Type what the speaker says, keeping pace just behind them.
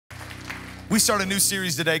We start a new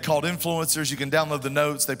series today called Influencers. You can download the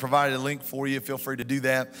notes. They provided a link for you. Feel free to do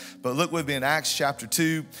that. But look with me in Acts chapter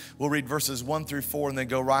 2. We'll read verses 1 through 4 and then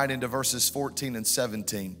go right into verses 14 and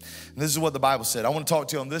 17. And this is what the Bible said. I want to talk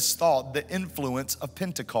to you on this thought, the influence of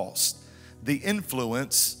Pentecost. The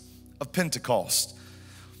influence of Pentecost.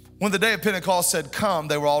 When the day of Pentecost had come,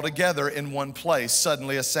 they were all together in one place.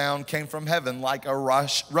 Suddenly a sound came from heaven like a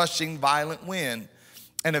rushing violent wind,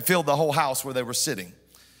 and it filled the whole house where they were sitting.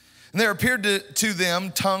 And there appeared to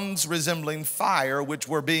them tongues resembling fire, which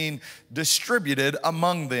were being distributed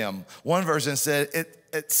among them. One version said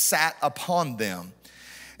it sat upon them.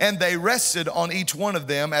 And they rested on each one of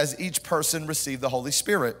them as each person received the Holy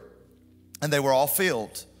Spirit. And they were all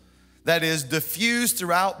filled. That is, diffused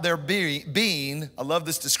throughout their being, I love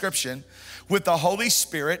this description, with the Holy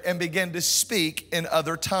Spirit, and began to speak in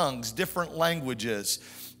other tongues, different languages.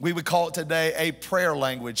 We would call it today a prayer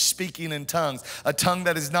language, speaking in tongues, a tongue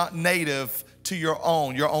that is not native to your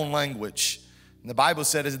own language. And the Bible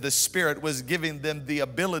said as the Spirit was giving them the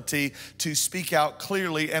ability to speak out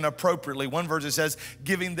clearly and appropriately. One version says,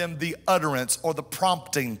 giving them the utterance or the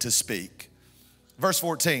prompting to speak. Verse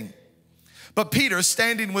 14, but Peter,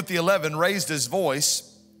 standing with the 11, raised his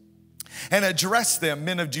voice and addressed them,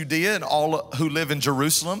 men of Judea and all who live in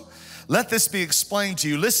Jerusalem. Let this be explained to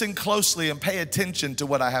you. Listen closely and pay attention to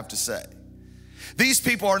what I have to say. These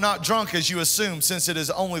people are not drunk as you assume, since it is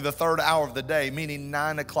only the third hour of the day, meaning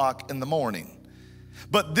 9 o'clock in the morning.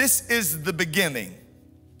 But this is the beginning.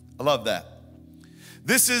 I love that.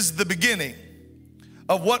 This is the beginning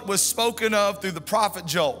of what was spoken of through the prophet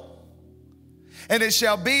Joel. And it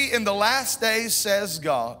shall be in the last days, says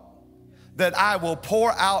God, that I will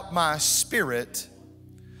pour out my Spirit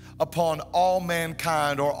upon all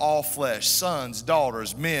mankind, or all flesh, sons,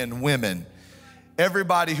 daughters, men, women.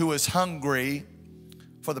 Everybody who is hungry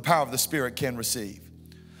for the power of the Spirit can receive.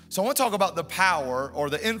 So I want to talk about the power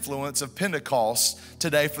or the influence of Pentecost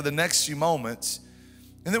today for the next few moments.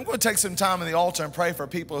 And then we're going to take some time in the altar and pray for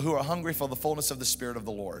people who are hungry for the fullness of the Spirit of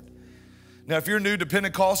the Lord. Now, if you're new to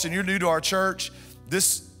Pentecost and you're new to our church,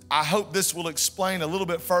 I hope this will explain a little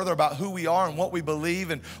bit further about who we are and what we believe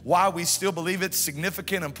and why we still believe it's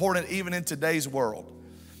significant, important, even in today's world.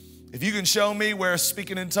 If you can show me where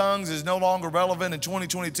speaking in tongues is no longer relevant in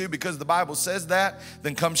 2022 because the Bible says that,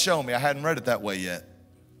 then come show me. I hadn't read it that way yet.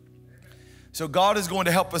 So God is going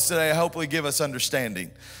to help us today, hopefully give us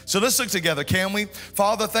understanding. So let's look together, can we?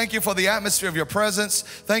 Father, thank you for the atmosphere of your presence.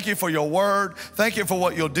 Thank you for your word. Thank you for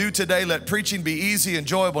what you'll do today. Let preaching be easy,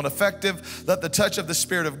 enjoyable, and effective. Let the touch of the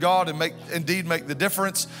Spirit of God indeed make the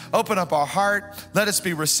difference. Open up our heart. Let us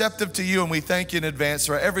be receptive to you, and we thank you in advance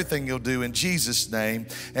for everything you'll do in Jesus' name.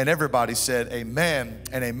 And everybody said amen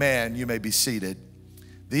and amen. You may be seated.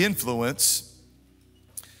 The influence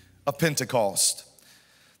of Pentecost.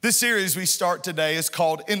 This series we start today is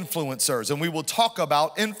called Influencers, and we will talk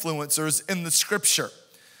about influencers in the scripture.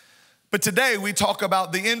 But today we talk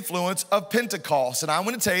about the influence of Pentecost, and I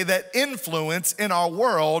want to tell you that influence in our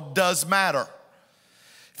world does matter.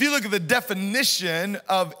 If you look at the definition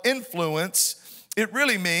of influence, it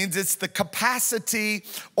really means it's the capacity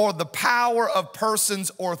or the power of persons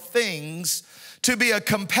or things to be a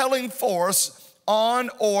compelling force on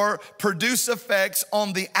or produce effects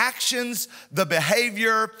on the actions, the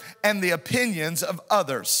behavior, and the opinions of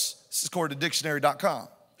others. This is according to dictionary.com.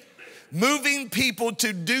 Moving people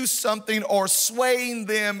to do something or swaying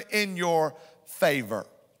them in your favor.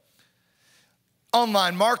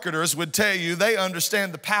 Online marketers would tell you they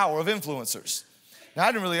understand the power of influencers. Now, I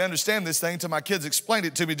didn't really understand this thing until my kids explained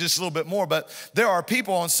it to me just a little bit more, but there are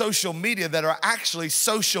people on social media that are actually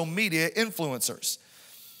social media influencers.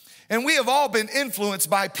 And we have all been influenced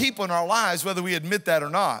by people in our lives, whether we admit that or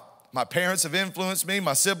not. My parents have influenced me,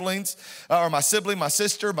 my siblings, my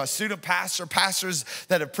sister, my student pastor, pastors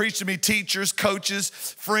that have preached to me, teachers, coaches,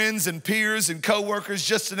 friends and peers and coworkers,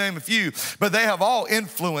 just to name a few. But they have all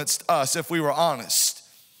influenced us if we were honest.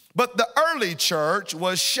 But the early church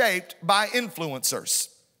was shaped by influencers.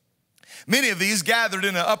 Many of these gathered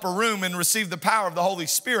in an upper room and received the power of the Holy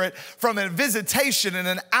Spirit from a visitation and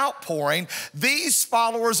an outpouring. These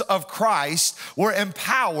followers of Christ were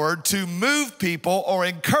empowered to move people or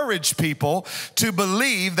encourage people to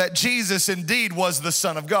believe that Jesus indeed was the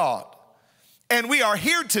Son of God. And we are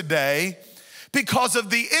here today because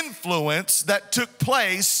of the influence that took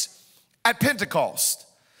place at Pentecost.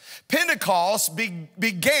 Pentecost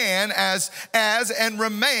began as and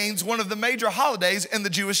remains one of the major holidays in the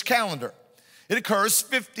Jewish calendar. It occurs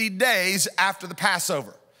 50 days after the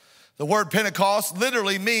Passover. The word Pentecost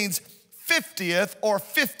literally means 50th or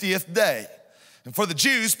 50th day. And for the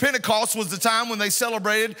Jews, Pentecost was the time when they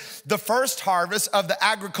celebrated the first harvest of the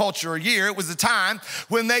agricultural year. It was the time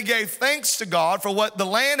when they gave thanks to God for what the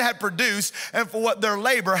land had produced and for what their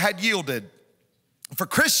labor had yielded. For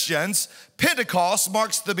Christians, Pentecost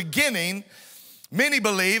marks the beginning, many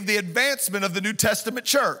believe, the advancement of the New Testament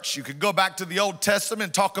church. You could go back to the Old Testament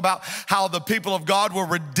and talk about how the people of God were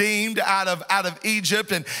redeemed out of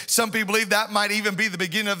Egypt, and some people believe that might even be the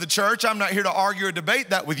beginning of the church. I'm not here to argue or debate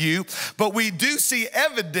that with you, but we do see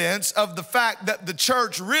evidence of the fact that the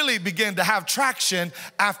church really began to have traction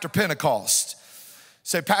after Pentecost.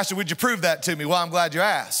 Say, Pastor, would you prove that to me? Well, I'm glad you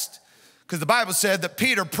asked. Because the Bible said that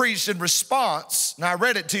Peter preached in response, and I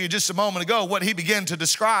read it to you just a moment ago, what he began to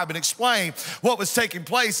describe and explain what was taking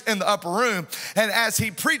place in the upper room. And as he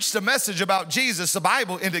preached a message about Jesus, the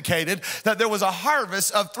Bible indicated that there was a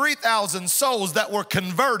harvest of 3,000 souls that were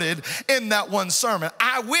converted in that one sermon.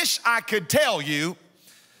 I wish I could tell you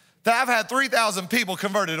that I've had 3,000 people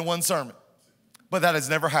converted in one sermon, but that has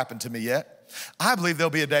never happened to me yet. I believe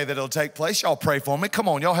there'll be a day that it'll take place. Y'all pray for me. Come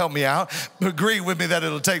on, y'all help me out. Agree with me that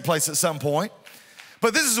it'll take place at some point.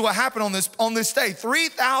 But this is what happened on this day.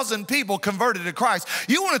 3,000 people converted to Christ.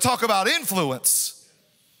 You want to talk about influence.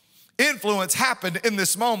 Influence happened in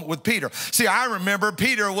this moment with Peter. See, I remember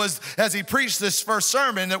Peter was, as he preached this first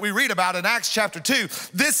sermon that we read about in Acts chapter 2,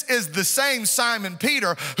 this is the same Simon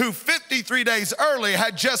Peter who 53 days earlier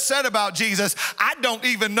had just said about Jesus, I don't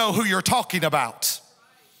even know who you're talking about.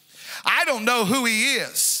 I don't know who he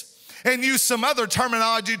is. And use some other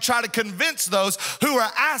terminology to try to convince those who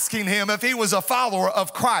are asking him if he was a follower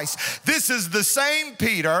of Christ. This is the same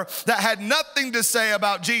Peter that had nothing to say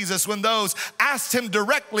about Jesus when those asked him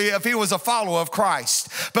directly if he was a follower of Christ.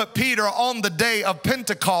 But Peter, on the day of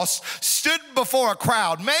Pentecost, stood before a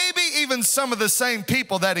crowd, maybe even some of the same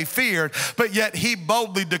people that he feared, but yet he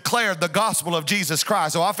boldly declared the gospel of Jesus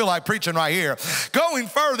Christ. So I feel like preaching right here. Going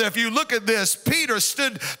further, if you look at this, Peter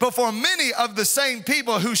stood before many of the same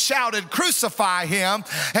people who shouted, crucify him,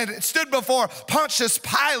 and stood before Pontius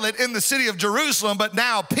Pilate in the city of Jerusalem. But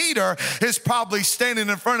now Peter is probably standing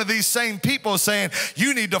in front of these same people saying,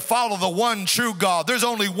 you need to follow the one true God. There's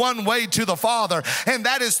only one way to the Father, and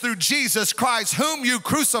that is through Jesus Christ, whom you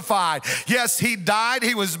crucified. Yes, he died,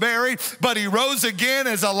 he was buried, but he rose again,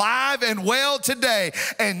 is alive and well today,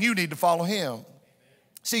 and you need to follow him.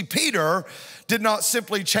 See, Peter did not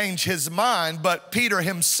simply change his mind, but Peter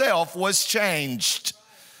himself was changed.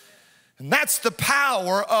 And that's the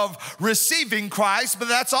power of receiving Christ, but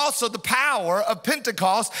that's also the power of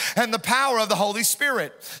Pentecost and the power of the Holy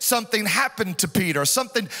Spirit. Something happened to Peter.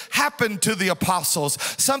 Something happened to the apostles.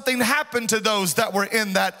 Something happened to those that were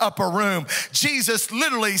in that upper room. Jesus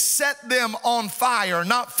literally set them on fire,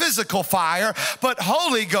 not physical fire, but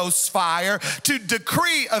Holy Ghost fire, to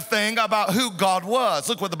decree a thing about who God was.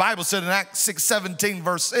 Look what the Bible said in Acts 6:17,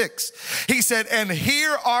 verse 6. He said, and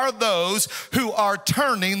here are those who are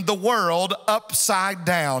turning the world upside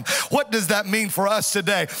down. What does that mean for us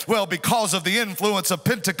today? Well, because of the influence of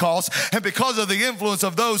Pentecost and because of the influence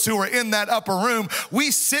of those who were in that upper room,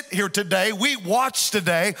 we sit here today, we watch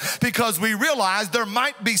today, because we realize there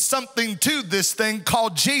might be something to this thing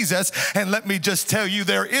called Jesus. And let me just tell you,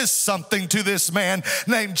 there is something to this man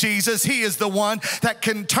named Jesus. He is the one that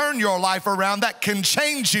can turn your life around, that can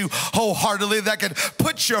change you wholeheartedly, that can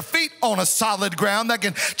put your feet on a solid ground, that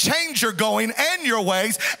can change your going and your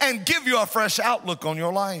ways and give you a fresh outlook on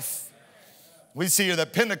your life. We see here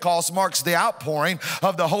that Pentecost marks the outpouring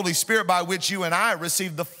of the Holy Spirit by which you and I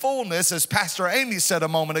receive the fullness, as Pastor Amy said a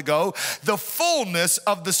moment ago, the fullness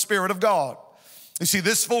of the Spirit of God. You see,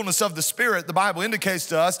 this fullness of the Spirit, the Bible indicates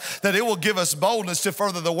to us that it will give us boldness to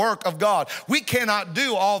further the work of God. We cannot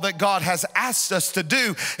do all that God has asked us to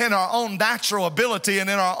do in our own natural ability and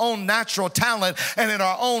in our own natural talent and in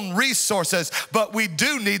our own resources, but we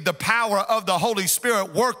do need the power of the Holy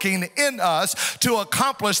Spirit working in us to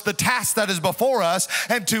accomplish the task that is before us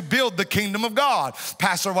and to build the kingdom of God.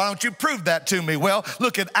 Pastor, why don't you prove that to me? Well,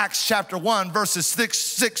 look at Acts chapter 1, verses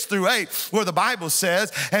 6 through 8, where the Bible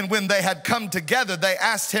says, and when they had come together, they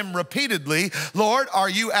asked him repeatedly, Lord, are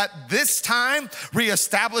you at this time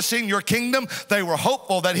reestablishing your kingdom? They were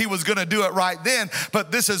hopeful that he was going to do it right then,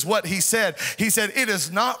 but this is what he said. He said, it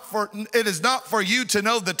is not for you to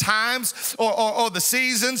know the times or the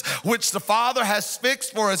seasons which the Father has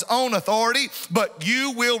fixed for his own authority, but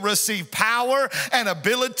you will receive power and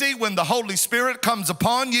ability when the Holy Spirit comes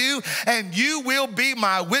upon you, and you will be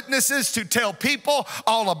my witnesses to tell people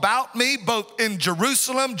all about me, both in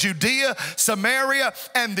Jerusalem, Judea, Samaria, Samaria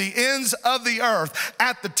and the ends of the earth.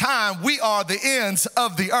 At the time, we are the ends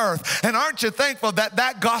of the earth. And aren't you thankful that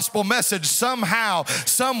that gospel message somehow,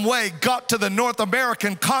 some way got to the North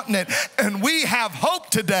American continent, and we have hope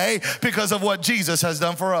today because of what Jesus has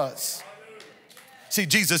done for us. See,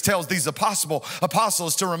 Jesus tells these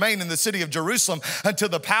apostles to remain in the city of Jerusalem until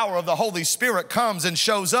the power of the Holy Spirit comes and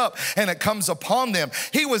shows up and it comes upon them.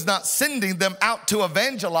 He was not sending them out to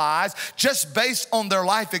evangelize just based on their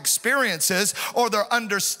life experiences or their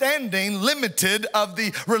understanding limited of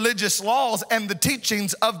the religious laws and the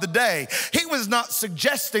teachings of the day. He was not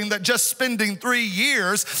suggesting that just spending 3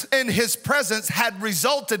 years in his presence had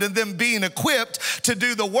resulted in them being equipped to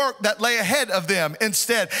do the work that lay ahead of them.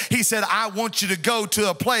 Instead, he said, I want you to go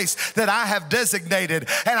to a place that I have designated,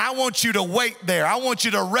 and I want you to wait there. I want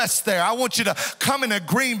you to rest there. I want you to come in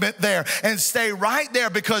agreement there and stay right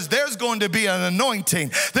there, because there's going to be an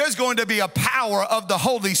anointing. There's going to be a power of the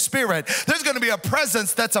Holy Spirit. There's going to be a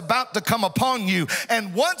presence that's about to come upon you.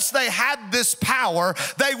 And once they had this power,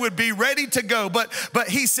 they would be ready to go. But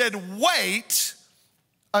he said, wait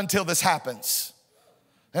until this happens.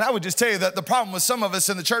 And I would just tell you that the problem with some of us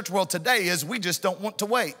in the church world today is we just don't want to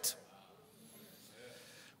wait.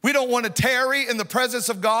 We don't want to tarry in the presence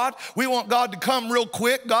of God. We want God to come real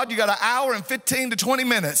quick. God, you got an hour and 15 to 20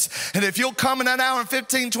 minutes. And if you'll come in that hour and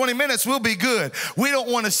 15, 20 minutes, we'll be good. We don't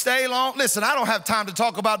want to stay long. Listen, I don't have time to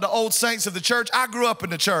talk about the old saints of the church. I grew up in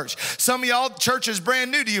the church. Some of y'all, church is brand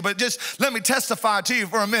new to you, but just let me testify to you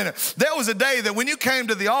for a minute. There was a day that when you came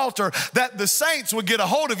to the altar that the saints would get a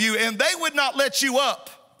hold of you and they would not let you up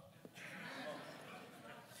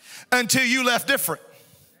until you left different.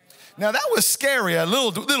 Now that was scary a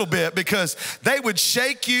little bit, because they would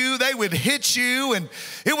shake you, they would hit you, and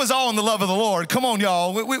it was all in the love of the Lord. Come on,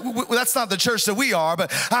 y'all. That's not the church that we are,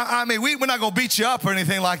 but I mean, we're not going to beat you up or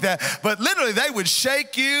anything like that. But literally, they would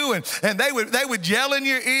shake you, and they would yell in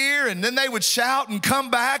your ear, and then they would shout and come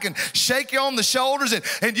back and shake you on the shoulders,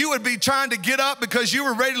 and you would be trying to get up because you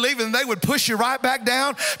were ready to leave, and they would push you right back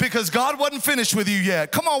down because God wasn't finished with you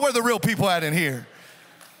yet. Come on, where are the real people at in here?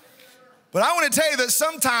 But I want to tell you that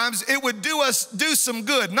sometimes it would do some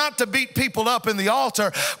good, not to beat people up in the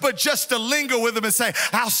altar, but just to linger with them and say,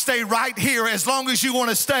 I'll stay right here as long as you want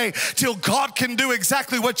to stay till God can do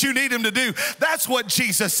exactly what you need him to do. That's what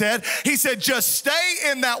Jesus said. He said, just stay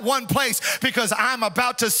in that one place because I'm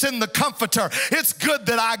about to send the Comforter. It's good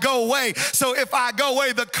that I go away. So if I go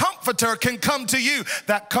away, the Comforter can come to you.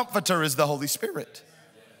 That Comforter is the Holy Spirit.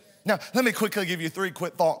 Now, let me quickly give you 3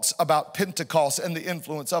 quick thoughts about Pentecost and the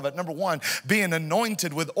influence of it. Number 1, being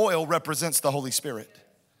anointed with oil represents the Holy Spirit.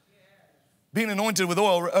 Being anointed with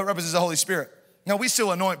oil represents the Holy Spirit. Now, we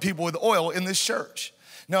still anoint people with oil in this church.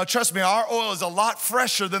 Now, trust me, our oil is a lot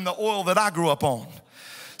fresher than the oil that I grew up on.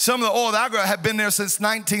 Some of the oil that I grew up had been there since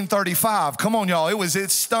 1935. Come on, y'all.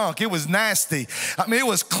 It stunk. It was nasty. I mean, it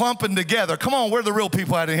was clumping together. Come on, where the real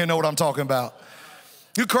people out in here know what I'm talking about?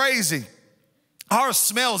 You're crazy. Ours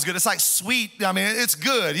smells good. It's like sweet. I mean, it's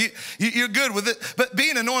good. You're good with it. But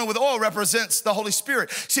being anointed with oil represents the Holy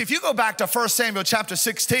Spirit. See, if you go back to 1 Samuel chapter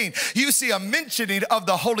 16, you see a mentioning of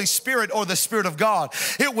the Holy Spirit or the Spirit of God.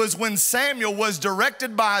 It was when Samuel was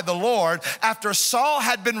directed by the Lord after Saul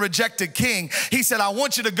had been rejected king. He said, I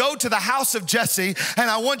want you to go to the house of Jesse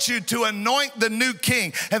and I want you to anoint the new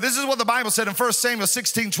king. And this is what the Bible said in 1 Samuel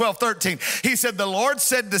 16, 12, 13. He said, the Lord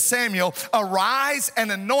said to Samuel, arise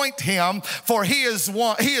and anoint him, for he is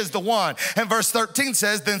the one. And verse 13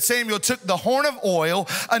 says, then Samuel took the horn of oil,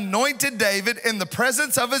 anointed David in the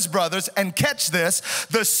presence of his brothers, and catch this,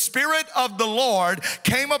 the Spirit of the Lord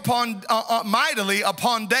came upon mightily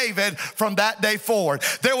upon David from that day forward.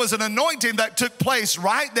 There was an anointing that took place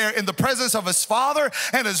right there in the presence of his father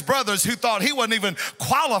and his brothers, who thought he wasn't even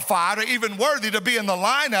qualified or even worthy to be in the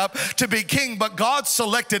lineup to be king, but God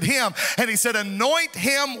selected him, and he said, anoint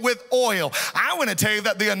him with oil. I want to tell you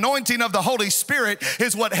that the anointing of the Holy Spirit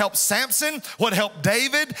is what helped Samson, what helped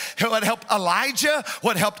David, what helped Elijah,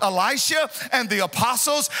 what helped Elisha and the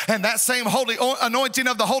apostles. And that same holy anointing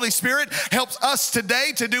of the Holy Spirit helps us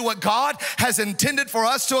today to do what God has intended for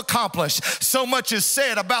us to accomplish. So much is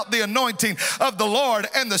said about the anointing of the Lord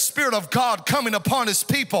and the Spirit of God coming upon his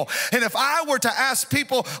people. And if I were to ask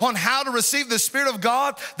people on how to receive the Spirit of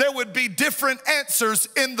God, there would be different answers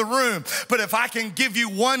in the room. But if I can give you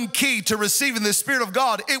one key to receiving the Spirit of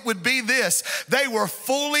God, it would be this. They were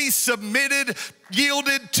fully submitted,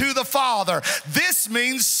 yielded to the Father. This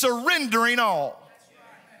means surrendering all.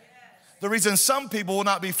 The reason some people will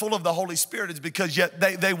not be full of the Holy Spirit is because yet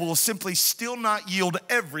they will simply still not yield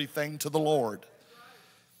everything to the Lord.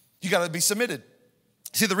 You got to be submitted.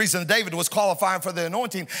 See, the reason David was qualifying for the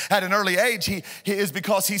anointing at an early age, he is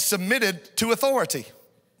because he submitted to authority.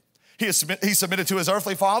 He submitted to his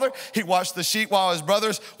earthly father. He watched the sheep while his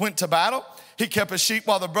brothers went to battle. He kept his sheep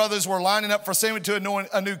while the brothers were lining up for Samuel to anoint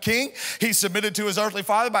a new king. He submitted to his earthly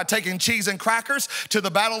father by taking cheese and crackers to the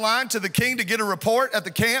battle line to the king to get a report at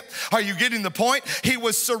the camp. Are you getting the point? He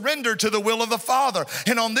was surrendered to the will of the Father.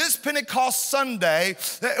 And on this Pentecost Sunday,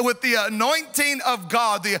 with the anointing of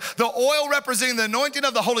God, the oil representing the anointing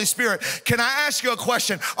of the Holy Spirit, can I ask you a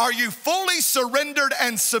question? Are you fully surrendered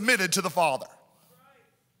and submitted to the Father?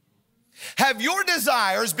 Have your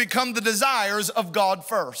desires become the desires of God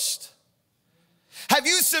first? Have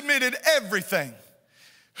you submitted everything,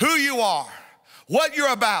 who you are, what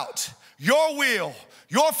you're about, your will,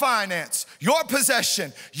 your finance, your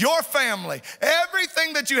possession, your family,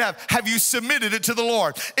 everything that you have you submitted it to the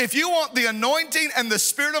Lord? If you want the anointing and the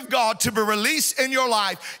Spirit of God to be released in your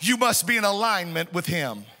life, you must be in alignment with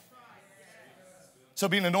Him. So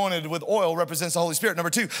being anointed with oil represents the Holy Spirit. Number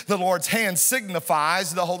two, the Lord's hand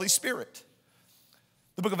signifies the Holy Spirit.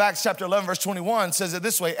 The book of Acts chapter 11 verse 21 says it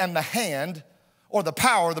this way, and the hand or the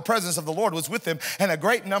power, the presence of the Lord was with them, and a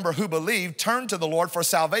great number who believed turned to the Lord for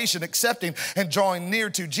salvation, accepting and drawing near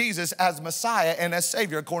to Jesus as Messiah and as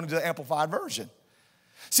Savior, according to the Amplified Version.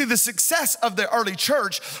 See, the success of the early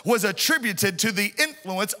church was attributed to the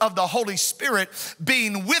influence of the Holy Spirit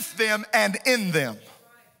being with them and in them.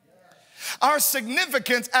 Our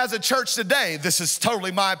significance as a church today, this is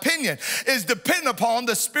totally my opinion, is dependent upon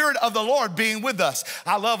the Spirit of the Lord being with us.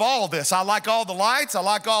 I love all of this. I like all the lights. I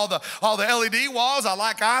like all the LED walls. I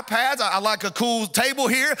like iPads. I like a cool table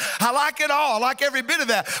here. I like it all. I like every bit of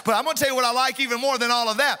that. But I'm going to tell you what I like even more than all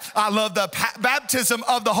of that. I love the baptism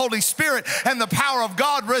of the Holy Spirit and the power of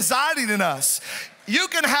God residing in us. You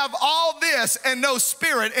can have all this and no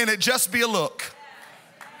Spirit and it just be a look.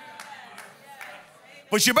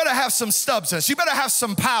 But you better have some substance. You better have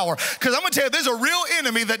some power. Because I'm going to tell you, there's a real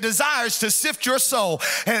enemy that desires to sift your soul.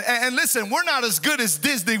 And listen, we're not as good as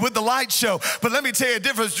Disney with the light show. But let me tell you a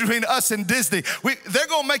difference between us and Disney. They're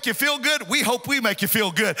going to make you feel good. We hope we make you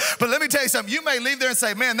feel good. But let me tell you something. You may leave there and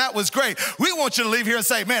say, man, that was great. We want you to leave here and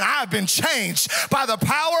say, man, I've been changed by the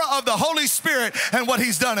power of the Holy Spirit and what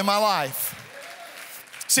He's done in my life.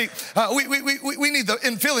 See, we need the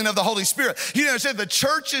infilling of the Holy Spirit. You know,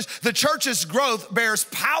 the church's growth bears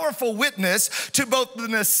powerful witness to both the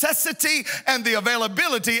necessity and the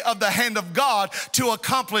availability of the hand of God to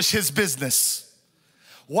accomplish His business.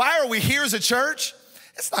 Why are we here as a church?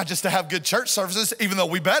 It's not just to have good church services, even though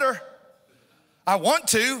we better. I want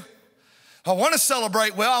to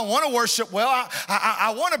celebrate well. I want to worship well.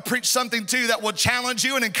 I want to preach something to you that will challenge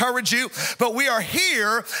you and encourage you. But we are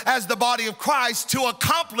here as the body of Christ to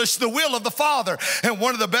accomplish the will of the Father. And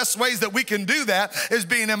one of the best ways that we can do that is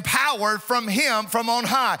being empowered from Him from on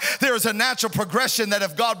high. There is a natural progression that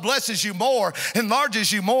if God blesses you more,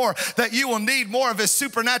 enlarges you more, that you will need more of His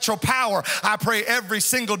supernatural power. I pray every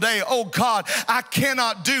single day, oh God, I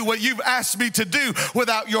cannot do what You've asked me to do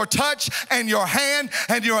without Your touch and Your hand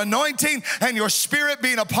and Your anointing and Your Spirit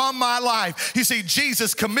being upon my life. You see,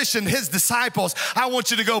 Jesus commissioned His disciples. I want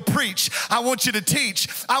you to go preach. I want you to teach.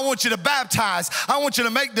 I want you to baptize. I want you to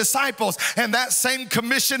make disciples. And that same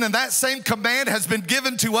commission and that same command has been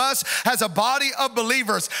given to us as a body of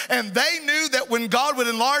believers. And they knew that when God would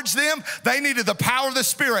enlarge them, they needed the power of the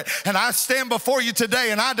Spirit. And I stand before you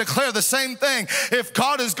today and I declare the same thing. If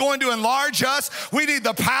God is going to enlarge us, we need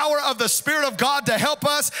the power of the Spirit of God to help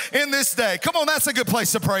us in this day. Come on, that's a good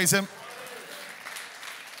place to praise Him.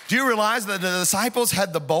 Do you realize that the disciples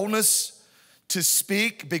had the boldness to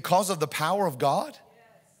speak because of the power of God?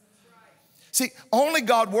 See, only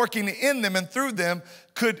God working in them and through them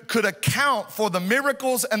could account for the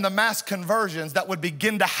miracles and the mass conversions that would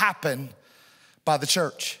begin to happen by the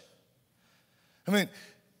church. I mean,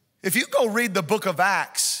 if you go read the book of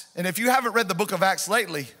Acts, and if you haven't read the book of Acts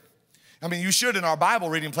lately, I mean, you should in our Bible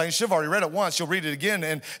reading plan. You should have already read it once. You'll read it again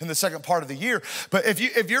in the second part of the year. But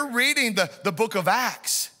if you're reading the book of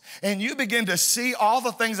Acts, and you begin to see all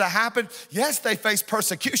the things that happened, yes, they faced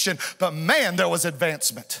persecution, but man, there was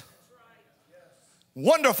advancement.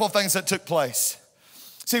 Wonderful things that took place.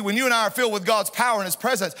 See, when you and I are filled with God's power and His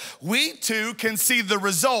presence, we too can see the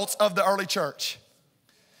results of the early church.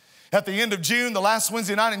 At the end of June, the last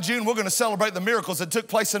Wednesday night in June, we're going to celebrate the miracles that took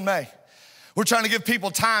place in May. We're trying to give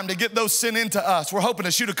people time to get those sent into us. We're hoping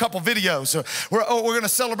to shoot a couple videos. We're going to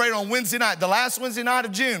celebrate on Wednesday night, the last Wednesday night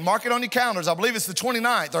of June. Mark it on your calendars. I believe it's the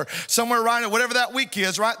 29th or somewhere around it, whatever that week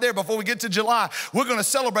is, right there before we get to July. We're going to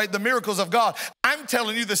celebrate the miracles of God. I'm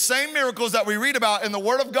telling you, the same miracles that we read about in the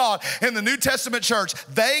Word of God in the New Testament church,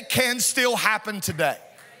 they can still happen today.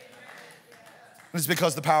 It's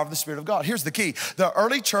because of the power of the Spirit of God. Here's the key. The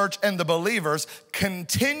early church and the believers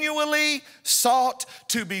continually sought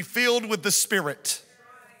to be filled with the Spirit.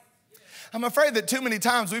 I'm afraid that too many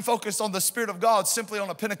times we focus on the Spirit of God simply on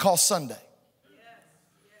a Pentecost Sunday.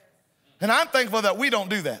 And I'm thankful that we don't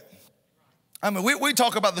do that. I mean, we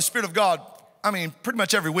talk about the Spirit of God, pretty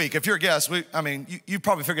much every week. If you're a guest, you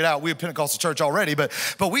probably figured out we're a Pentecostal church already, but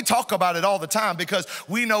we talk about it all the time because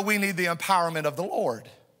we know we need the empowerment of the Lord.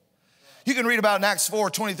 You can read about in Acts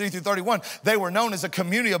 4, 23 through 31. They were known as a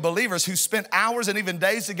community of believers who spent hours and even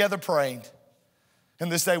days together praying.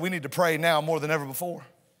 And this day we need to pray now more than ever before.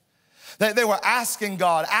 They were asking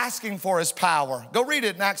God, asking for his power. Go read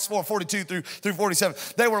it in Acts 4, 42 through 47.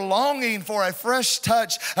 They were longing for a fresh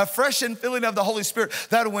touch, a fresh infilling of the Holy Spirit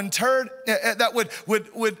that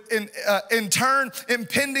would in turn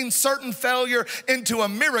impending certain failure into a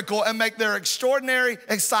miracle and make their extraordinary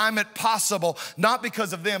assignment possible, not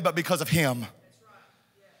because of them, but because of him.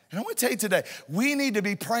 And I want to tell you today, we need to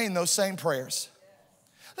be praying those same prayers.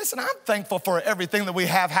 Listen, I'm thankful for everything that we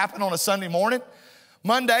have happen on a Sunday morning.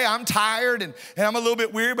 Monday, I'm tired and I'm a little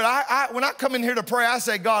bit weary, but when I come in here to pray, I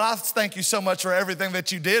say, God, I thank you so much for everything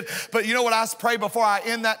that you did. But you know what I pray before I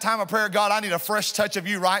end that time of prayer? God, I need a fresh touch of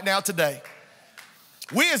you right now today.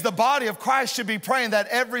 We as the body of Christ should be praying that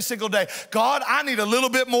every single day. God, I need a little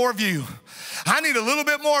bit more of you. I need a little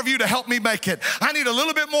bit more of you to help me make it. I need a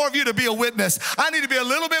little bit more of you to be a witness. I need to be a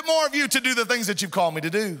little bit more of you to do the things that you've called me to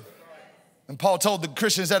do. And Paul told the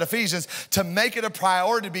Christians at Ephesians to make it a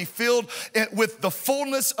priority to be filled with the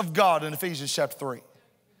fullness of God in Ephesians chapter 3.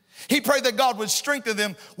 He prayed that God would strengthen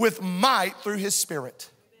them with might through his Spirit.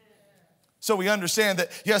 So we understand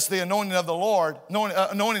that, yes, the anointing of the Lord,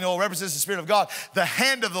 anointing oil represents the Spirit of God. The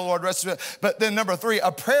hand of the Lord rests. But then number 3,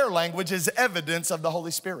 a prayer language is evidence of the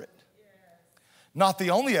Holy Spirit. Not the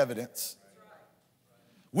only evidence.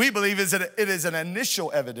 We believe it is an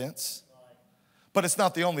initial evidence, but it's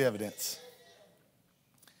not the only evidence.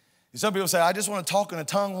 Some people say, I just want to talk in a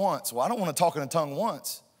tongue once. Well, I don't want to talk in a tongue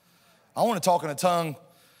once. I want to talk in a tongue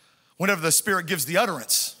whenever the Spirit gives the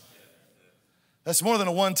utterance. That's more than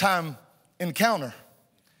a one-time encounter.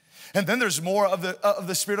 And then there's more of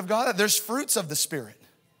the Spirit of God. There's fruits of the Spirit.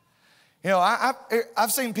 You know,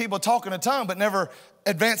 I've seen people talk in a tongue but never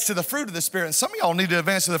advance to the fruit of the Spirit. And some of y'all need to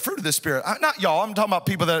advance to the fruit of the Spirit. Not y'all, I'm talking about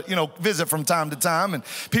people that, visit from time to time and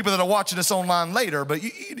people that are watching us online later, but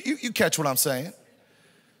you catch what I'm saying.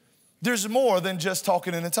 There's more than just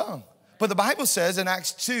talking in a tongue. But the Bible says in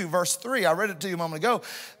Acts 2, verse 3, I read it to you a moment ago,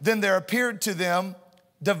 then there appeared to them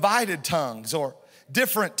divided tongues or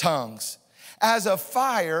different tongues as a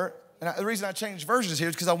fire. And the reason I changed versions here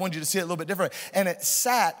is because I wanted you to see it a little bit different. And it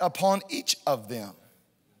sat upon each of them.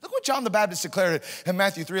 Look what John the Baptist declared in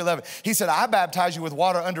Matthew 3:11. He said, I baptize you with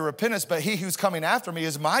water under repentance, but he who's coming after me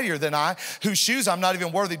is mightier than I, whose shoes I'm not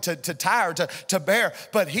even worthy to tie or to bear.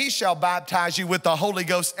 But he shall baptize you with the Holy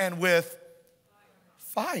Ghost and with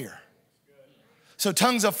fire. So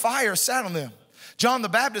tongues of fire sat on them. John the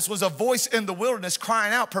Baptist was a voice in the wilderness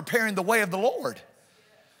crying out, preparing the way of the Lord.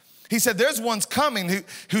 He said, there's one's coming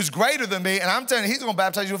who's greater than me, and I'm telling you, he's going to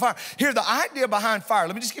baptize you with fire. Here, the idea behind fire,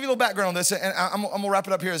 let me just give you a little background on this, and I'm going to wrap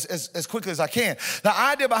it up here as quickly as I can. The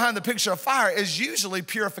idea behind the picture of fire is usually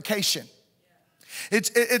purification.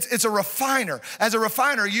 It's a refiner. As a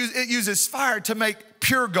refiner, it uses fire to make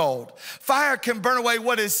pure gold. Fire can burn away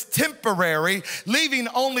what is temporary, leaving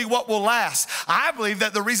only what will last. I believe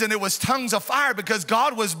that the reason it was tongues of fire because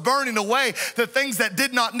God was burning away the things that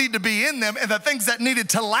did not need to be in them, and the things that needed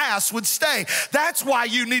to last would stay. That's why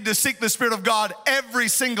you need to seek the Spirit of God every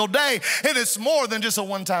single day. And it's more than just a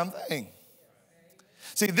one-time thing.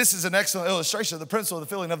 See, this is an excellent illustration of the principle of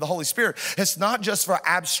the filling of the Holy Spirit. It's not just for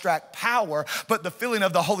abstract power, but the filling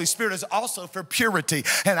of the Holy Spirit is also for purity.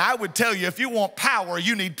 And I would tell you, if you want power,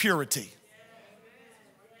 you need purity.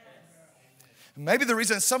 Maybe the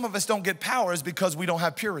reason some of us don't get power is because we don't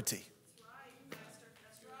have purity.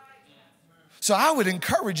 So I would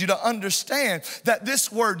encourage you to understand that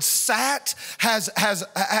this word sat has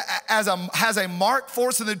a mark for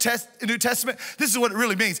us in the New Testament. This is what it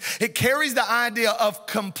really means. It carries the idea of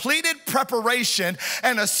completed preparation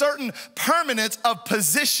and a certain permanence of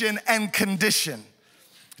position and condition.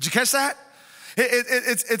 Did you catch that?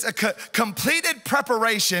 It's a completed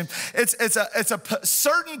preparation. It's a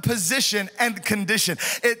certain position and condition.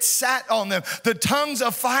 It sat on them. The tongues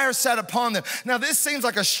of fire sat upon them. Now, this seems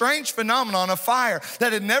like a strange phenomenon of fire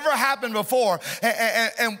that had never happened before.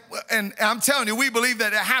 And I'm telling you, we believe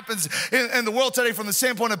that it happens in the world today from the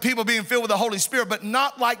standpoint of people being filled with the Holy Spirit, but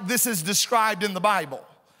not like this is described in the Bible.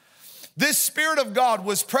 This Spirit of God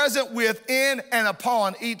was present within and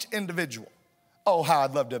upon each individual. Oh, how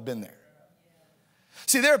I'd love to have been there.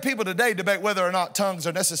 See, there are people today debate whether or not tongues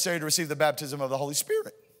are necessary to receive the baptism of the Holy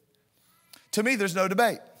Spirit. To me, there's no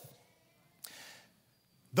debate.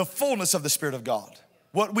 The fullness of the Spirit of God.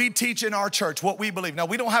 What we teach in our church, what we believe. Now,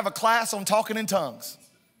 we don't have a class on talking in tongues.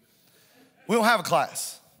 We don't have a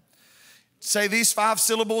class. Say these 5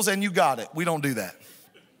 syllables and you got it. We don't do that.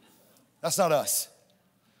 That's not us.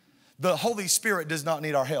 The Holy Spirit does not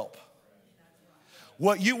need our help.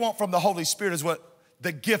 What you want from the Holy Spirit is what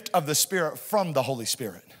the gift of the Spirit from the Holy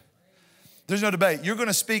Spirit. There's no debate. You're going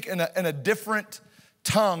to speak in a different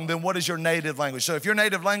tongue than what is your native language. So if your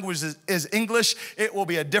native language is English, it will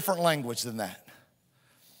be a different language than that.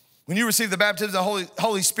 When you receive the baptism of the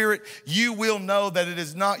Holy Spirit, you will know that it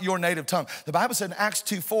is not your native tongue. The Bible said in Acts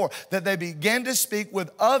 2:4 that they began to speak with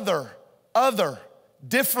other,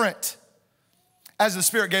 different, as the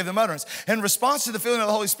Spirit gave them utterance. In response to the filling of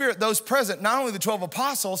the Holy Spirit, those present, not only the 12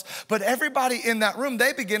 apostles, but everybody in that room,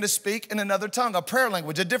 they began to speak in another tongue, a prayer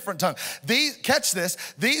language, a different tongue. Catch this,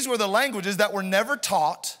 these were the languages that were never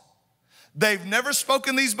taught. They've never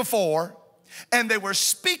spoken these before, and they were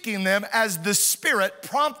speaking them as the Spirit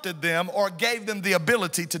prompted them or gave them the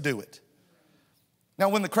ability to do it. Now,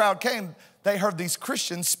 when the crowd came, they heard these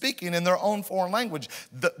Christians speaking in their own foreign language.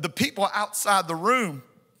 The people outside the room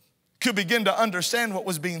could begin to understand what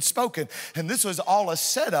was being spoken. And this was all a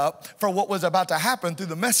setup for what was about to happen through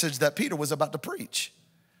the message that Peter was about to preach.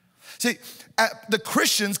 See, the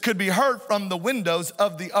Christians could be heard from the windows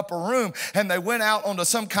of the upper room, and they went out onto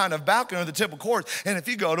some kind of balcony of the temple courts. And if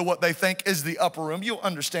you go to what they think is the upper room, you'll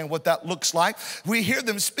understand what that looks like. We hear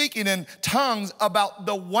them speaking in tongues about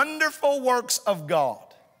the wonderful works of God.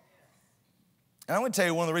 And I'm going to tell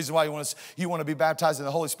you one of the reasons why you want to be baptized in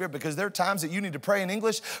the Holy Spirit, because there are times that you need to pray in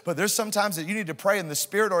English, but there's sometimes that you need to pray in the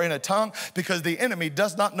Spirit or in a tongue because the enemy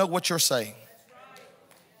does not know what you're saying.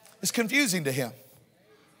 It's confusing to him.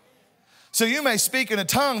 So you may speak in a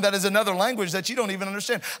tongue that is another language that you don't even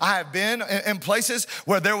understand. I have been in places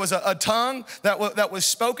where there was a tongue that was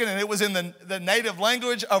spoken, and it was in the native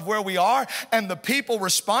language of where we are, and the people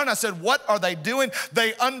respond. I said, what are they doing?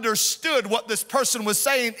 They understood what this person was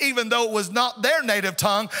saying, even though it was not their native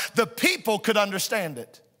tongue. The people could understand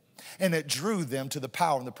it, and it drew them to the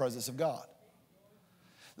power and the presence of God.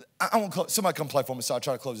 I want somebody come play for me, so I'll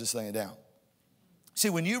try to close this thing down. See,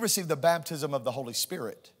 when you receive the baptism of the Holy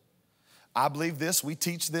Spirit, I believe this, we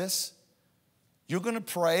teach this. You're going to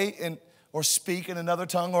pray or speak in another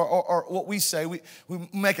tongue, or what we say, we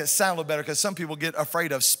make it sound a little better because some people get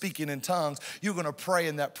afraid of speaking in tongues. You're going to pray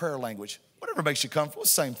in that prayer language. Whatever makes you comfortable,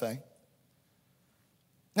 same thing.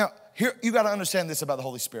 Now, here, you got to understand this about the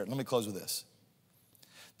Holy Spirit. Let me close with this.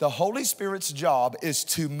 The Holy Spirit's job is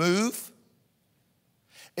to move.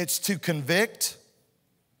 It's to convict.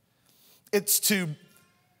 It's to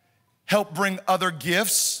help bring other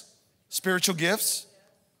gifts, spiritual gifts.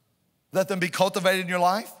 Let them be cultivated in your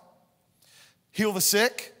life. Heal the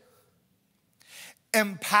sick.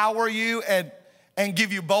 Empower you and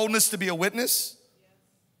give you boldness to be a witness.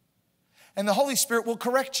 And the Holy Spirit will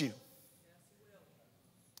correct you.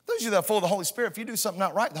 Those of you that are full of the Holy Spirit, if you do something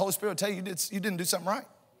not right, the Holy Spirit will tell you you didn't do something right.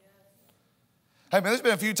 Hey, man, there's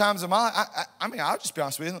been a few times in my life, I'll just be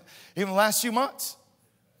honest with you, even the last few months,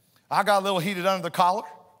 I got a little heated under the collar.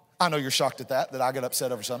 I know you're shocked at that I get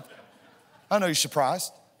upset over something. I know you're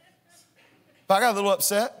surprised. But I got a little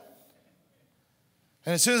upset.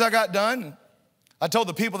 And as soon as I got done, I told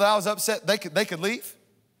the people that I was upset they could leave.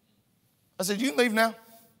 I said, you can leave now.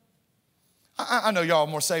 I know y'all are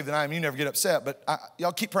more saved than I am. You never get upset, but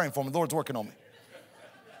y'all keep praying for me. The Lord's working on me.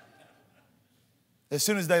 As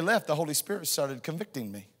soon as they left, the Holy Spirit started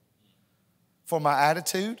convicting me for my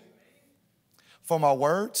attitude, for my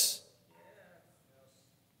words,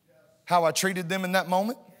 how I treated them in that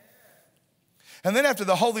moment. And then after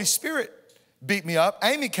the Holy Spirit beat me up,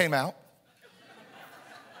 Amy came out.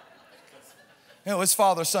 You know, it's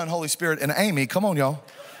Father, Son, Holy Spirit, and Amy. Come on, y'all.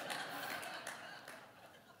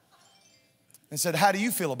 And said, how do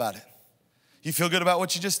you feel about it? You feel good about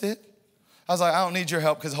what you just did? I was like, I don't need your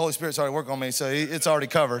help because the Holy Spirit's already working on me, so it's already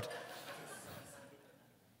covered.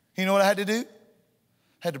 You know what I had to do? I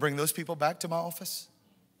had to bring those people back to my office.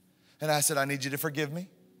 And I said, I need you to forgive me.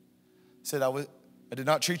 I said, I did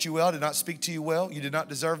not treat you well. I did not speak to you well. You did not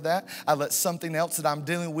deserve that. I let something else that I'm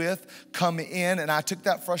dealing with come in, and I took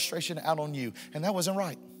that frustration out on you. And that wasn't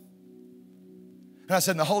right. And I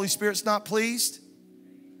said, and the Holy Spirit's not pleased.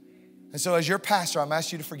 And so as your pastor, I'm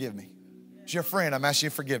asking you to forgive me. As your friend, I'm asking you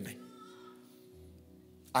to forgive me.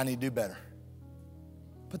 I need to do better.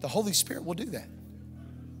 But the Holy Spirit will do that.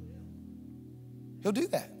 He'll do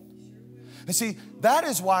that. And see, that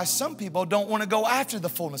is why some people don't want to go after the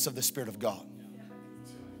fullness of the Spirit of God.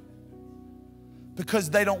 because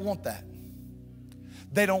they don't want that.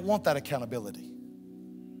 They don't want that accountability.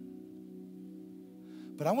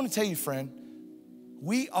 But I want to tell you, friend,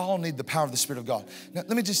 we all need the power of the Spirit of God. Now,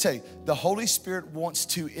 let me just tell you, the Holy Spirit wants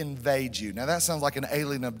to invade you. Now, that sounds like an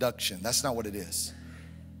alien abduction. That's not what it is.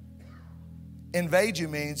 Invade you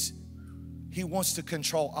means he wants to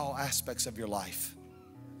control all aspects of your life.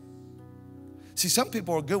 See, some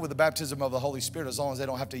people are good with the baptism of the Holy Spirit as long as they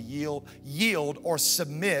don't have to yield or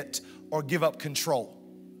submit or give up control.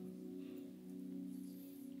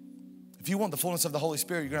 If you want the fullness of the Holy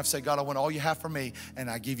Spirit, you're gonna have to say, God, I want all you have for me, and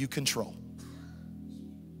I give you control.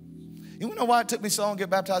 You know why it took me so long to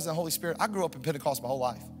get baptized in the Holy Spirit? I grew up in Pentecost my whole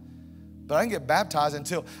life. But I didn't get baptized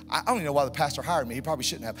until, I don't even know why the pastor hired me. He probably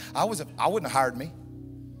shouldn't have. I wouldn't have hired me.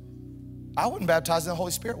 I wasn't baptized in the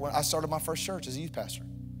Holy Spirit when I started my first church as a youth pastor.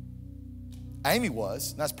 Amy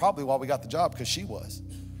was, and that's probably why we got the job, because she was.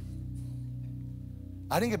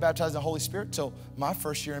 I didn't get baptized in the Holy Spirit until my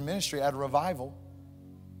first year in ministry at a revival,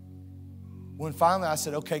 when finally I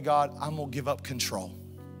said, okay, God, I'm gonna give up control.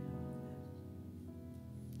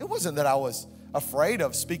 It wasn't that I was afraid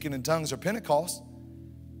of speaking in tongues or Pentecost.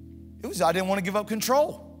 It was I didn't want to give up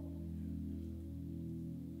control.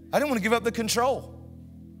 I didn't want to give up the control.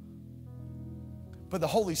 But the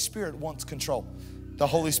Holy Spirit wants control. The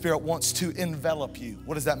Holy Spirit wants to envelop you.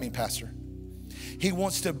 What does that mean, Pastor? He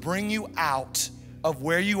wants to bring you out of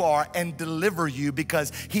where you are and deliver you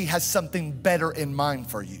because he has something better in mind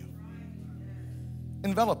for you.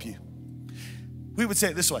 Envelop you. We would say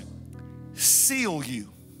it this way: seal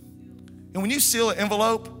you. And when you seal an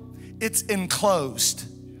envelope, it's enclosed.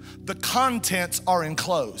 The contents are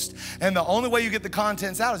enclosed. And the only way you get the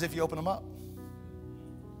contents out is if you open them up.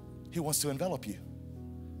 He wants to envelop you.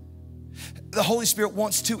 The Holy Spirit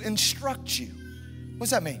wants to instruct you. What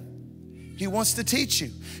does that mean? He wants to teach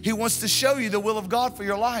you. He wants to show you the will of God for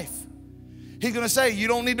your life. He's gonna say, you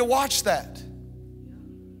don't need to watch that.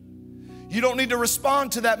 You don't need to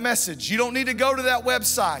respond to that message. You don't need to go to that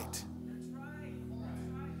website.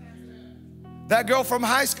 That girl from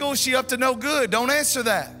high school, she up to no good. Don't answer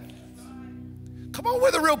that. Come on,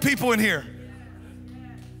 we're the real people in here.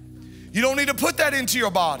 You don't need to put that into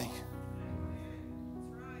your body.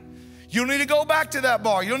 You don't need to go back to that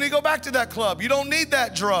bar. You don't need to go back to that club. You don't need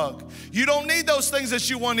that drug. You don't need those things that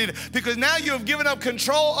you want needed, because now you have given up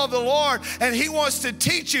control of the Lord, and he wants to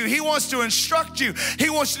teach you. He wants to instruct you. He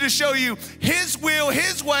wants to show you his will,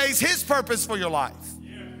 his ways, his purpose for your life.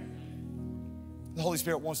 The Holy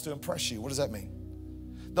Spirit wants to impress you. What does that mean?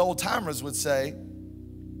 The old timers would say,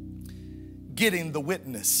 getting the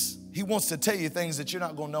witness. He wants to tell you things that you're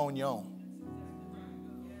not going to know on your own.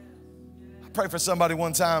 I prayed for somebody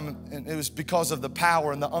one time, and it was because of the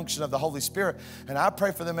power and the unction of the Holy Spirit. And I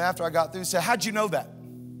prayed for them after I got through. Said, how'd you know that?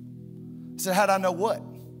 I said, how'd I know what? I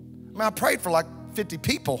mean, I prayed for like 50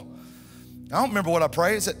 people. I don't remember what I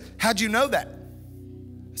prayed. I said, how'd you know that?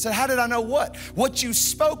 I said, how did I know what? What you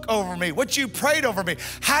spoke over me, what you prayed over me.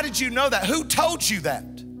 How did you know that? Who told you that?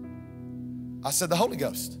 I said, the Holy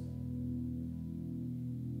Ghost.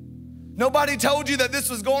 Nobody told you that this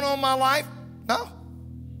was going on in my life? No.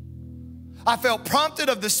 I felt prompted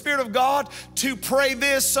of the Spirit of God to pray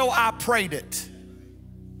this, so I prayed it.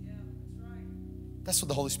 That's what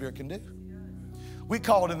the Holy Spirit can do. We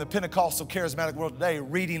call it in the Pentecostal charismatic world today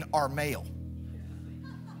reading our mail.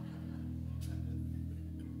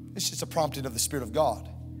 It's just a prompting of the Spirit of God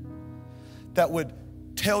that would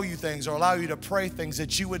tell you things or allow you to pray things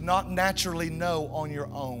that you would not naturally know on your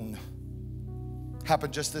own.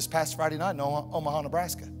 Happened just this past Friday night in Omaha,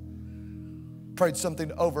 Nebraska. Prayed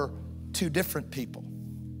something over 2 different people.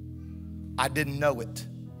 I didn't know it,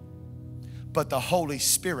 but the Holy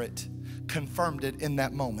Spirit confirmed it in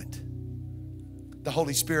that moment. The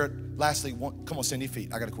Holy Spirit, lastly, come on, stand to your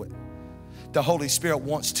feet. I gotta quit. The Holy Spirit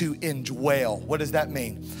wants to indwell. What does that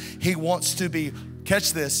mean? He wants to be,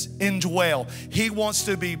 catch this, indwell. He wants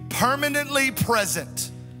to be permanently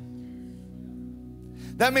present.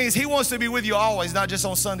 That means he wants to be with you always, not just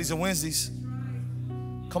on Sundays and Wednesdays.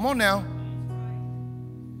 Come on now.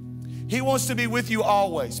 He wants to be with you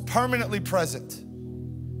always, permanently present.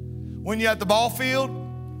 When you're at the ball field,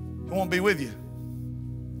 he won't be with you.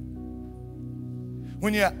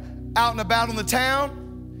 When you're out and about in the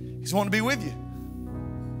town, he's wanting to be with you.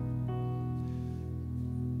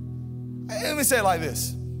 Let me say it like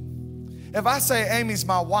this. If I say Amy's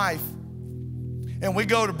my wife and we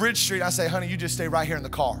go to Bridge Street, I say, honey, you just stay right here in the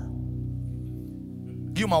car.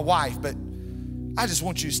 You're my wife, but I just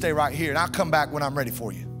want you to stay right here and I'll come back when I'm ready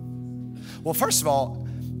for you. Well, first of all,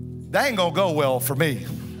 that ain't gonna go well for me,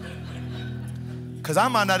 because I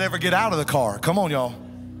might not ever get out of the car. Come on, y'all.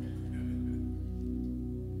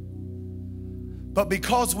 But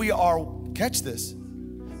because we are, catch this,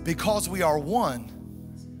 because we are one,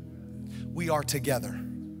 we are together.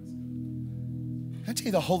 I tell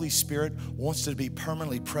you, the Holy Spirit wants to be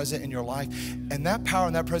permanently present in your life. And that power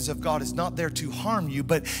and that presence of God is not there to harm you,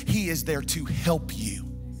 but He is there to help you.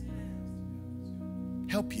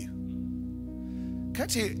 Help you. Can I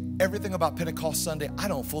tell you everything about Pentecost Sunday I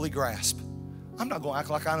don't fully grasp? I'm not going to act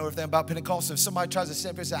like I know everything about Pentecost. If somebody tries to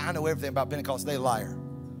stand up and say, I know everything about Pentecost, they're a liar.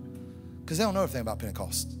 Because they don't know everything about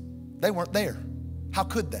Pentecost. They weren't there. How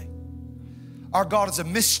could they? Our God is a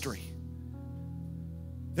mystery.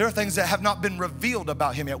 There are things that have not been revealed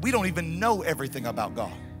about Him yet. We don't even know everything about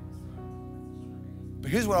God. But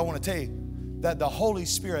here's what I want to tell you, that the Holy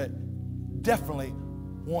Spirit definitely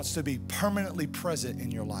wants to be permanently present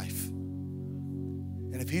in your life.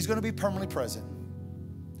 And if He's going to be permanently present,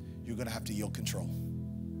 you're going to have to yield control.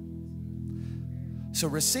 So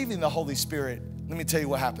receiving the Holy Spirit, let me tell you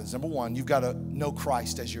what happens. Number one, you've got to know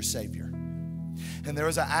Christ as your Savior. And there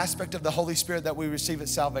is an aspect of the Holy Spirit that we receive at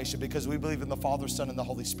salvation because we believe in the Father, Son, and the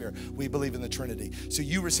Holy Spirit. We believe in the Trinity. So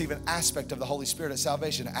you receive an aspect of the Holy Spirit at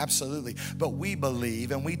salvation, absolutely. But we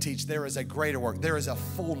believe and we teach there is a greater work. There is a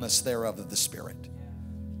fullness thereof of the Spirit.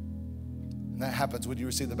 And that happens when you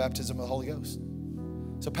receive the baptism of the Holy Ghost.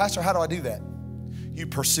 So, Pastor, how do I do that? You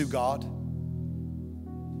pursue God.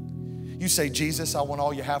 You say, Jesus, I want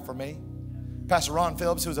all you have for me. Pastor Ron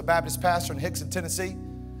Phillips, who was a Baptist pastor in Hickson, Tennessee,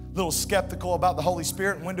 a little skeptical about the Holy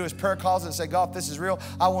Spirit, and went to his prayer closet and said, God, if this is real,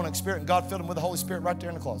 I want to experience it. And God filled him with the Holy Spirit right there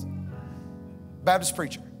in the closet. Baptist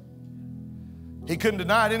preacher. He couldn't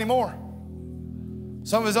deny it anymore.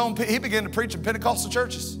 Some of his own, he began to preach in Pentecostal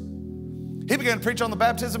churches. He began to preach on the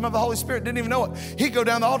baptism of the Holy Spirit, didn't even know it. He'd go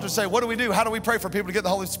down the altar and say, what do we do? How do we pray for people to get the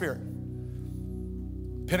Holy Spirit?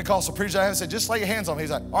 Pentecostal preacher I had said, just lay your hands on me.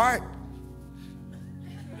 He's like, all right.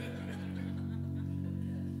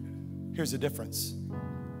 Here's the difference.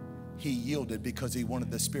 He yielded because he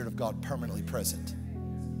wanted the Spirit of God permanently present.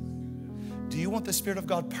 Do you want the Spirit of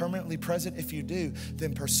God permanently present? If you do,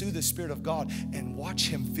 then pursue the Spirit of God and watch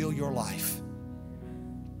Him fill your life.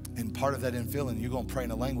 And part of that infilling, you're going to pray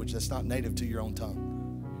in a language that's not native to your own tongue.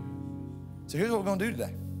 So here's what we're going to do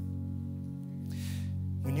today.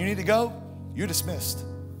 When you need to go, you're dismissed.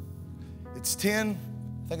 It's 10,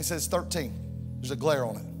 I think it says 13. There's a glare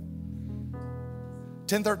on it.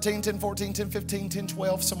 10:13, 10:14, 10:15,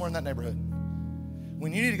 10:12, somewhere in that neighborhood.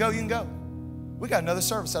 When you need to go, you can go. We got another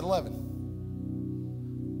service at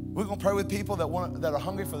 11. We're going to pray with people that are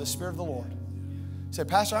hungry for the Spirit of the Lord. Say,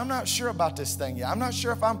 Pastor, I'm not sure about this thing yet. I'm not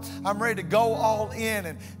sure if I'm ready to go all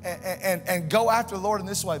in and go after the Lord in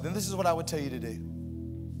this way. Then this is what I would tell you to do.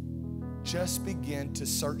 Just begin to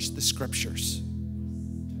search the Scriptures.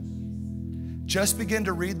 Just begin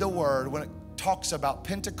to read the Word when it talks about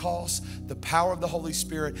Pentecost, the power of the Holy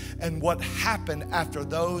Spirit, and what happened after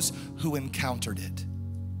those who encountered it.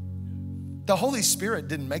 The Holy Spirit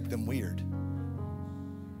didn't make them weird.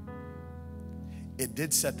 It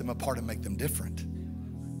did set them apart and make them different.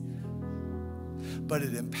 But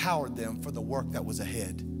it empowered them for the work that was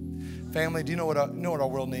ahead. Family, do you know what our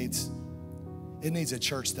world needs? It needs a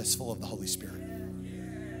church that's full of the Holy Spirit.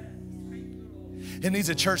 It needs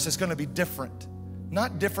a church that's going to be different.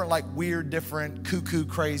 Not different like weird, different, cuckoo,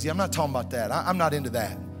 crazy. I'm not talking about that. I'm not into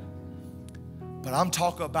that. But I'm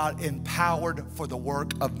talking about empowered for the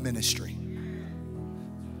work of ministry.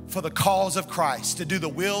 For the cause of Christ, to do the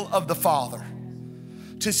will of the Father.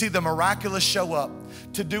 To see the miraculous show up.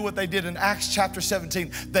 To do what they did in Acts chapter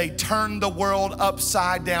 17. They turned the world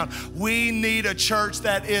upside down. We need a church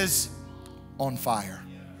that is on fire.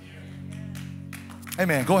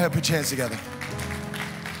 Amen. Go ahead, put your hands together.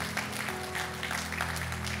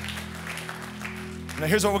 Now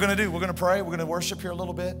here's what we're going to do. We're going to pray. We're going to worship here a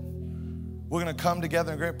little bit. We're going to come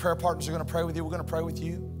together, and great prayer partners are going to pray with you. We're going to pray with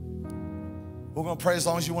you. We're going to pray as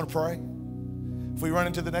long as you want to pray. If we run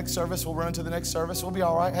into the next service, we'll run into the next service. We'll be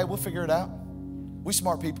all right. Hey, we'll figure it out. We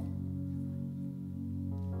smart people.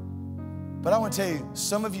 But I want to tell you,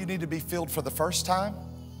 some of you need to be filled for the first time,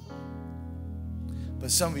 but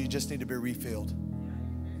some of you just need to be refilled.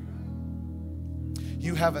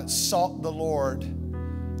 You haven't sought the Lord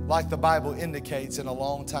like the Bible indicates in a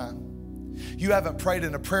long time. You haven't prayed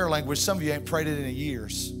in a prayer language. Some of you ain't prayed it in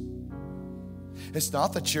years. It's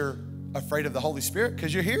not that you're afraid of the Holy Spirit,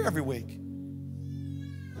 because you're here every week.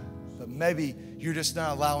 But maybe you're just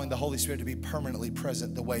not allowing the Holy Spirit to be permanently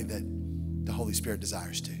present the way that the Holy Spirit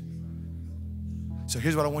desires to. So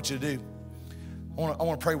here's what I want you to do. I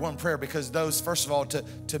want to pray one prayer, because those, first of all,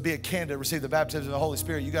 to be a candidate, receive the baptism of the Holy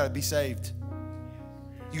Spirit, you got to be saved.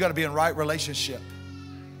 You got to be in right relationship.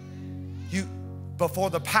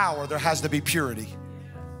 Before the power, there has to be purity.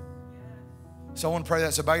 So I want to pray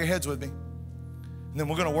that. So bow your heads with me. And then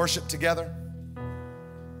we're going to worship together.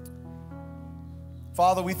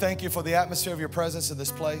 Father, we thank you for the atmosphere of your presence in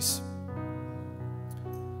this place.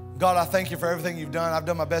 God, I thank you for everything you've done. I've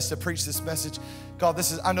done my best to preach this message. God,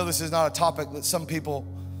 I know this is not a topic that some people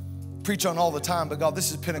preach on all the time, but God, this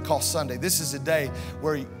is Pentecost Sunday. This is a day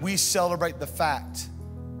where we celebrate the fact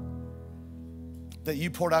that you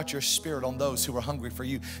poured out your Spirit on those who were hungry for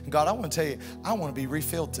you. And God, I want to tell you, I want to be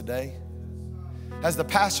refilled today. As the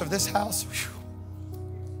pastor of this house,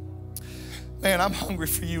 man, I'm hungry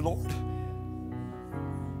for you, Lord.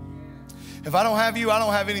 If I don't have you, I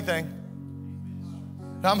don't have anything.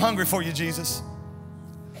 And I'm hungry for you, Jesus.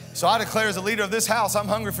 So I declare as a leader of this house, I'm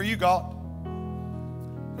hungry for you, God.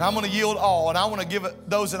 And I'm going to yield all. And I want to give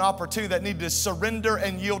those an opportunity that need to surrender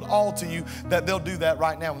and yield all to you, that they'll do that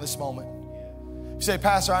right now in this moment. You say,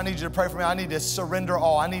 Pastor, I need you to pray for me. I need to surrender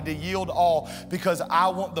all. I need to yield all because I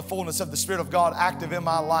want the fullness of the Spirit of God active in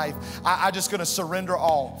my life. I'm just going to surrender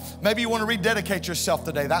all. Maybe you want to rededicate yourself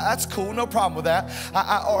today. That's cool. No problem with that.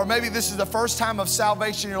 Or maybe this is the first time of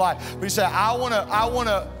salvation in your life where you say, I want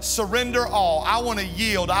to surrender all. I want to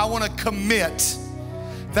yield. I want to commit.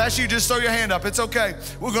 If that's you, just throw your hand up. It's okay.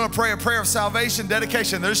 We're going to pray a prayer of salvation,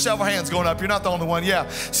 dedication. There's several hands going up. You're not the only one. Yeah,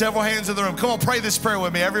 several hands in the room. Come on, pray this prayer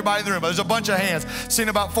with me. Everybody in the room. There's a bunch of hands. Seen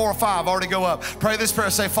about 4 or 5 already go up. Pray this prayer.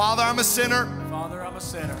 Say, Father, I'm a sinner. Father, I'm a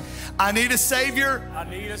sinner. I need a Savior. I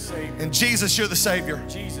need a Savior. And Jesus, you're the Savior.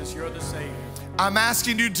 Jesus, you're the Savior. I'm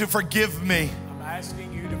asking you to forgive me. I'm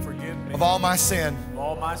asking you to forgive me of all my sin. Of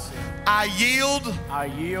all my sin. I yield. I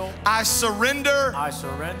yield. I surrender. I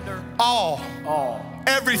surrender. All. All.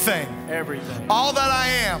 Everything. Everything. All that I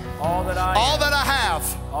am. All that I all am. that I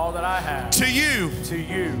have. All that I have. To you. To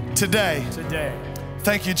you. Today. Today.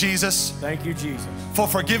 Thank you, Jesus. Thank you, Jesus. For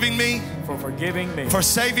forgiving me. For forgiving me. For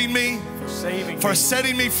saving me. For saving me. For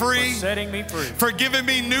setting me free. For setting me free. For giving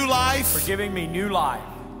me new life. For giving me new life.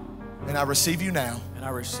 And I receive you now. And I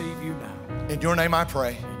receive you now. In your name I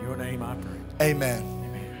pray. In your name I pray. Amen.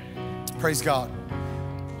 Amen. Praise God.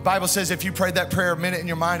 The Bible says if you prayed that prayer a minute in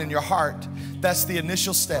your mind and your heart, that's the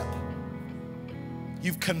initial step.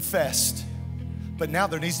 You've confessed, but now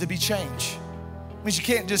there needs to be change. It means you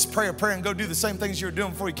can't just pray a prayer and go do the same things you were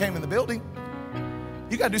doing before you came in the building.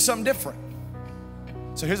 You got to do something different.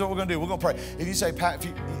 So here's what we're going to do. We're going to pray. If you say, Pat,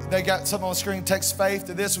 they got something on the screen, text faith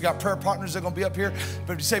to this. We got prayer partners that are going to be up here.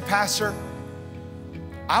 But if you say, Pastor,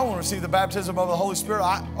 I want to receive the baptism of the Holy Spirit,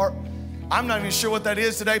 I'm not even sure what that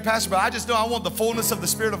is today, Pastor, but I just know I want the fullness of the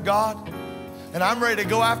Spirit of God. And I'm ready to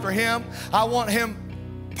go after Him. I want Him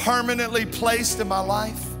permanently placed in my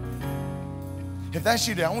life. If that's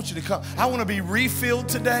you today, I want you to come. I want to be refilled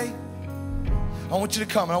today. I want you to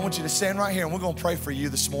come and I want you to stand right here and we're going to pray for you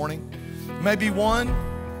this morning. Maybe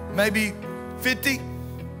 1, maybe 50.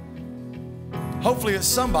 Hopefully it's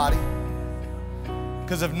somebody.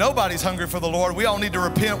 Because if nobody's hungry for the Lord, we all need to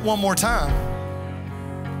repent one more time.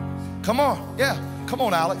 Come on. Yeah. Come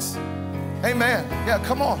on, Alex. Amen. Yeah,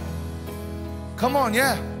 come on. Come on,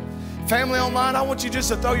 yeah. Family online, I want you just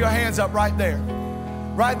to throw your hands up right there.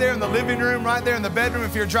 Right there in the living room, right there in the bedroom.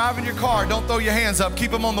 If you're driving your car, don't throw your hands up. Keep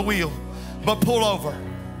them on the wheel, but pull over.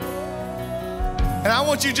 And I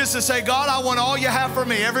want you just to say, God, I want all you have for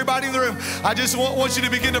me. Everybody in the room, I just want you to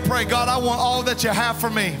begin to pray. God, I want all that you have for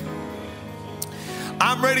me.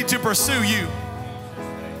 I'm ready to pursue you.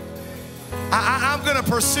 I'm going to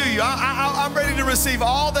pursue you. I'm ready to receive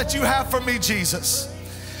all that you have for me, Jesus.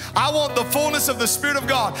 I want the fullness of the Spirit of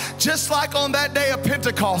God. Just like on that day of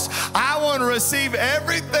Pentecost, I want to receive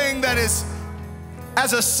everything that is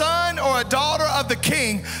as a son or a daughter of the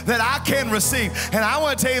King that I can receive. And I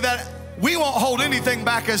want to tell you that we won't hold anything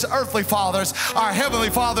back as earthly fathers. Our Heavenly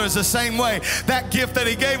Father is the same way. That gift that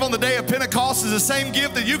He gave on the day of Pentecost is the same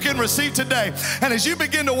gift that you can receive today. And as you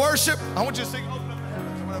begin to worship, I want you to sing Open Up the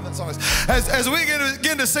Heavens or whatever that song is. As we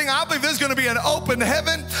begin to sing, I believe there's going to be an open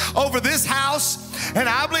heaven over this house. And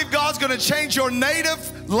I believe God's going to change your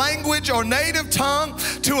native language or native tongue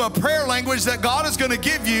to a prayer language that God is going to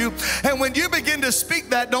give you. And when you begin to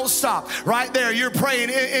speak that, don't stop. Right there, you're praying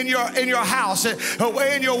in your house,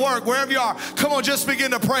 in your work, wherever you are. Come on, just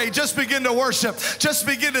begin to pray. Just begin to worship. Just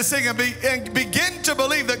begin to sing and begin to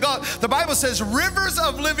believe that God, the Bible says, rivers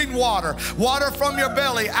of living water from your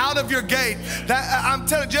belly, out of your gate. That I'm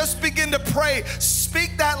telling you, just begin to pray.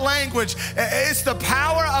 speak that language, it's the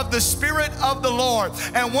power of the Spirit of the Lord.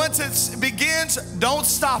 And once it begins, don't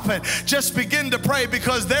stop it. Just begin to pray,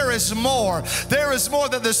 because there is more. There is more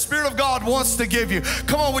that the Spirit of God wants to give you.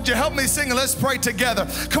 Come on, would you help me sing and let's pray together.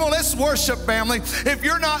 Come on, let's worship, family. If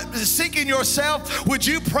you're not seeking yourself, would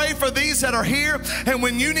you pray for these that are here? And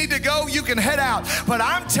when you need to go, you can head out. But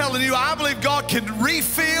I'm telling you, I believe God can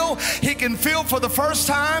refill. He can fill for the first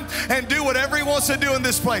time and do whatever He wants to do in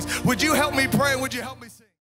this place. Would you help me pray? Would you help me sing?